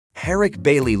Eric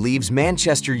Bailly leaves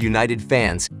Manchester United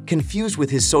fans confused with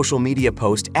his social media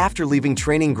post after leaving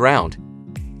training ground.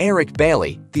 Eric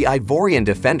Bailly, the Ivorian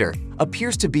defender,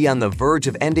 appears to be on the verge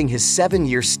of ending his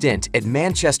 7-year stint at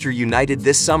Manchester United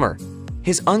this summer.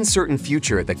 His uncertain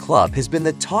future at the club has been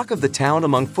the talk of the town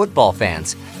among football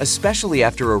fans, especially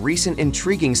after a recent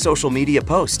intriguing social media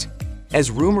post.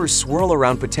 As rumors swirl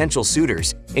around potential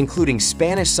suitors, including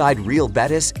Spanish side Real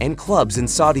Betis and clubs in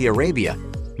Saudi Arabia,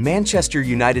 Manchester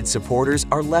United supporters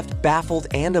are left baffled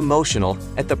and emotional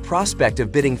at the prospect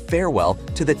of bidding farewell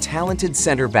to the talented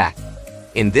centre-back.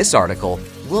 In this article,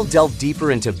 we'll delve deeper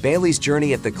into Bailly's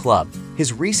journey at the club,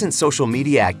 his recent social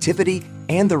media activity,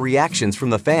 and the reactions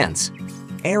from the fans.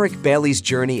 Eric Bailly's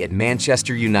journey at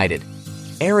Manchester United.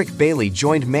 Eric Bailly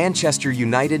joined Manchester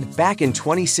United back in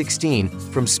 2016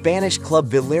 from Spanish club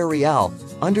Villarreal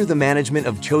under the management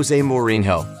of Jose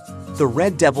Mourinho. The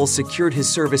Red Devils secured his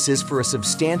services for a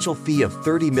substantial fee of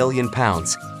 £30 million,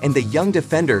 and the young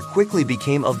defender quickly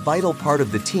became a vital part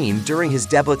of the team during his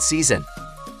debut season.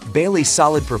 Bailly's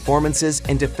solid performances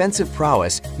and defensive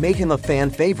prowess made him a fan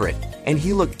favorite, and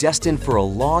he looked destined for a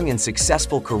long and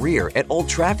successful career at Old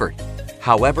Trafford.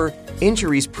 However,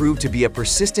 injuries proved to be a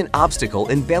persistent obstacle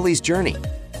in Bailly's journey.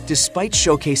 Despite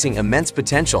showcasing immense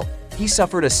potential, he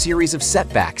suffered a series of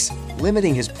setbacks,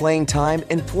 limiting his playing time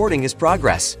and thwarting his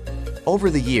progress.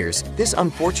 Over the years, this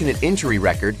unfortunate injury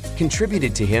record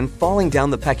contributed to him falling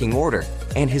down the pecking order,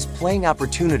 and his playing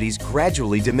opportunities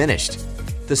gradually diminished.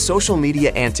 The social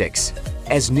media antics.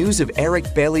 As news of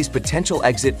Eric Bailly's potential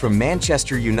exit from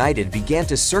Manchester United began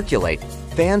to circulate,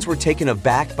 fans were taken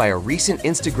aback by a recent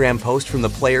Instagram post from the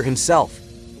player himself.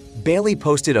 Bailly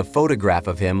posted a photograph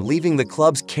of him leaving the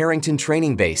club's Carrington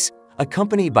training base,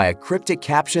 accompanied by a cryptic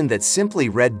caption that simply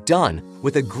read "Done"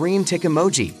 with a green tick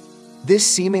emoji. This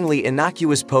seemingly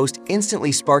innocuous post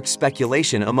instantly sparked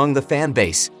speculation among the fan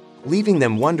base, leaving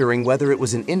them wondering whether it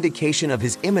was an indication of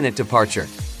his imminent departure.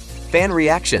 Fan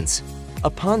reactions.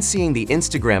 Upon seeing the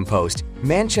Instagram post,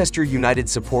 Manchester United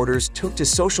supporters took to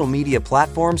social media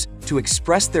platforms to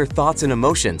express their thoughts and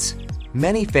emotions.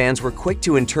 Many fans were quick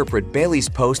to interpret Bailly's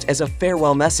post as a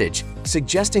farewell message,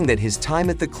 suggesting that his time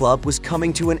at the club was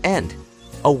coming to an end.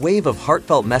 A wave of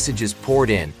heartfelt messages poured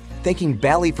in, thanking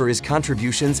Bailly for his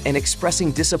contributions and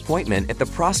expressing disappointment at the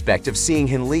prospect of seeing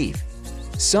him leave.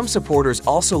 Some supporters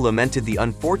also lamented the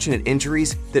unfortunate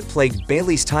injuries that plagued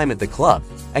Bailly's time at the club,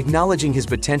 acknowledging his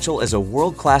potential as a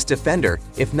world-class defender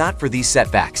if not for these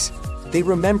setbacks. They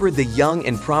remembered the young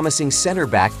and promising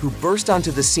center-back who burst onto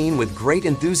the scene with great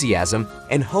enthusiasm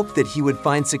and hoped that he would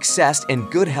find success and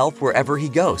good health wherever he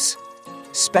goes.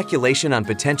 Speculation on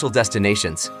potential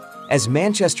destinations. As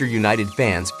Manchester United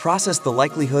fans process the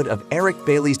likelihood of Eric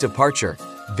Bailly's departure,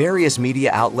 various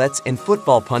media outlets and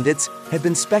football pundits have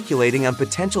been speculating on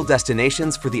potential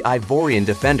destinations for the Ivorian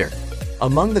defender.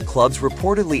 Among the clubs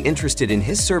reportedly interested in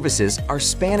his services are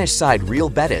Spanish side Real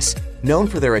Betis, known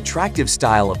for their attractive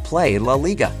style of play in La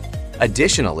Liga.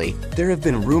 Additionally, there have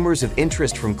been rumors of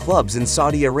interest from clubs in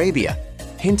Saudi Arabia,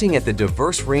 hinting at the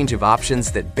diverse range of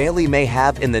options that Bailly may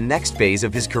have in the next phase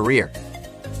of his career.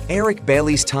 Eric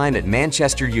Bailly's time at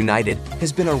Manchester United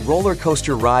has been a roller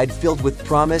coaster ride filled with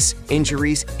promise,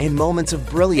 injuries, and moments of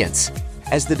brilliance.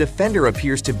 As the defender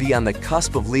appears to be on the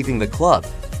cusp of leaving the club,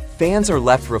 fans are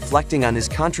left reflecting on his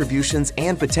contributions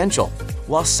and potential,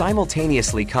 while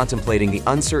simultaneously contemplating the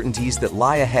uncertainties that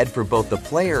lie ahead for both the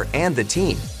player and the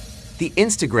team. The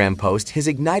Instagram post has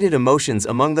ignited emotions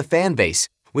among the fan base,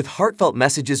 with heartfelt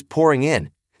messages pouring in,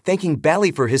 thanking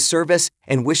Bailly for his service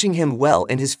and wishing him well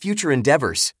in his future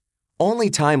endeavors.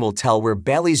 Only time will tell where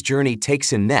Bailly's journey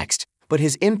takes him next, but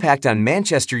his impact on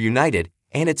Manchester United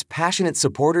and its passionate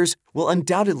supporters will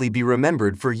undoubtedly be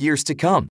remembered for years to come.